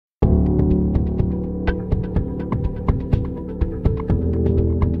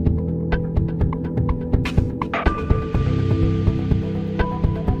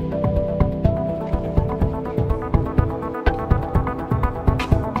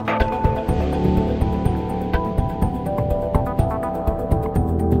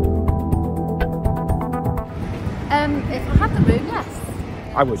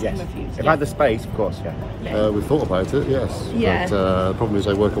I would, yes. If I had the space, of course, yeah. We've thought about it, yes. Yeah. But the problem is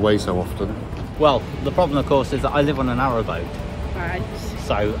I work away so often. Well, the problem, of course, is that I live on a narrowboat. Right.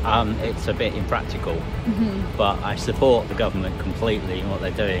 So it's a bit impractical. But I support the government completely in what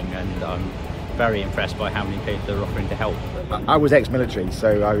they're doing, and I'm very impressed by how many people are offering to help. I was ex-military,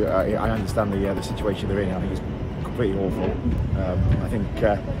 so I understand the situation they're in. I think it's completely awful. I think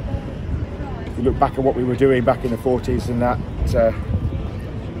if you look back at what we were doing back in the 40s and that,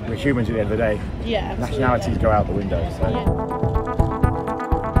 we're humans at the end of the day. Yeah, absolutely. Nationalities go out the window. So.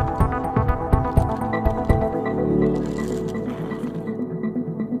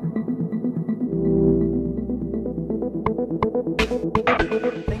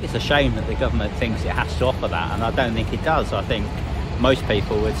 I think it's a shame that the government thinks it has to offer that, and I don't think it does. I think most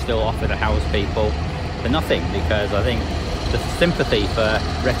people would still offer to house people for nothing, because I think the sympathy for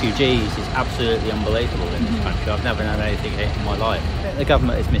refugees is absolutely unbelievable in this country. I've never known anything like it in my life. I think the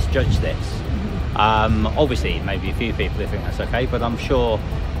government has misjudged this. Obviously, maybe a few people who think that's okay, but I'm sure,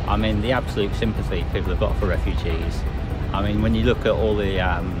 I mean, the absolute sympathy people have got for refugees. I mean, when you look at all the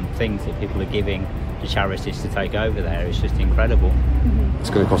things that people are giving to charities to take over there, it's just incredible. It's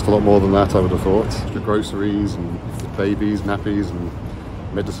going to cost a lot more than that, I would have thought. For groceries and babies, nappies and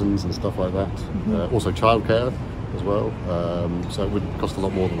medicines and stuff like that. Also childcare as well. So it would cost a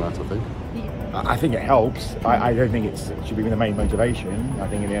lot more than that, I think. I think it helps. I don't think it should be the main motivation. I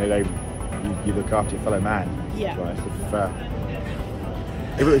think at the end of the day, you look after your fellow man. Yeah.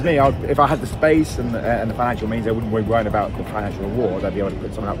 If it was me, if I had the space and the financial means, I wouldn't worry about the financial reward. I'd be able to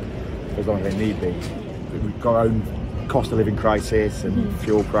put someone up as long as they need be. We've got our own cost of living crisis and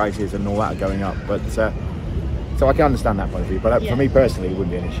fuel prices and all that are going up. But so I can understand that point of view. But for me personally, it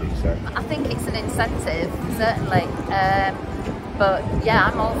wouldn't be an issue. So I think it's an incentive, certainly. But yeah,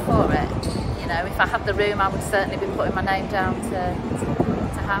 I'm all for it. You know, if I had the room, I would certainly be putting my name down to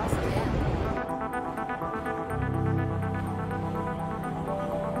house them.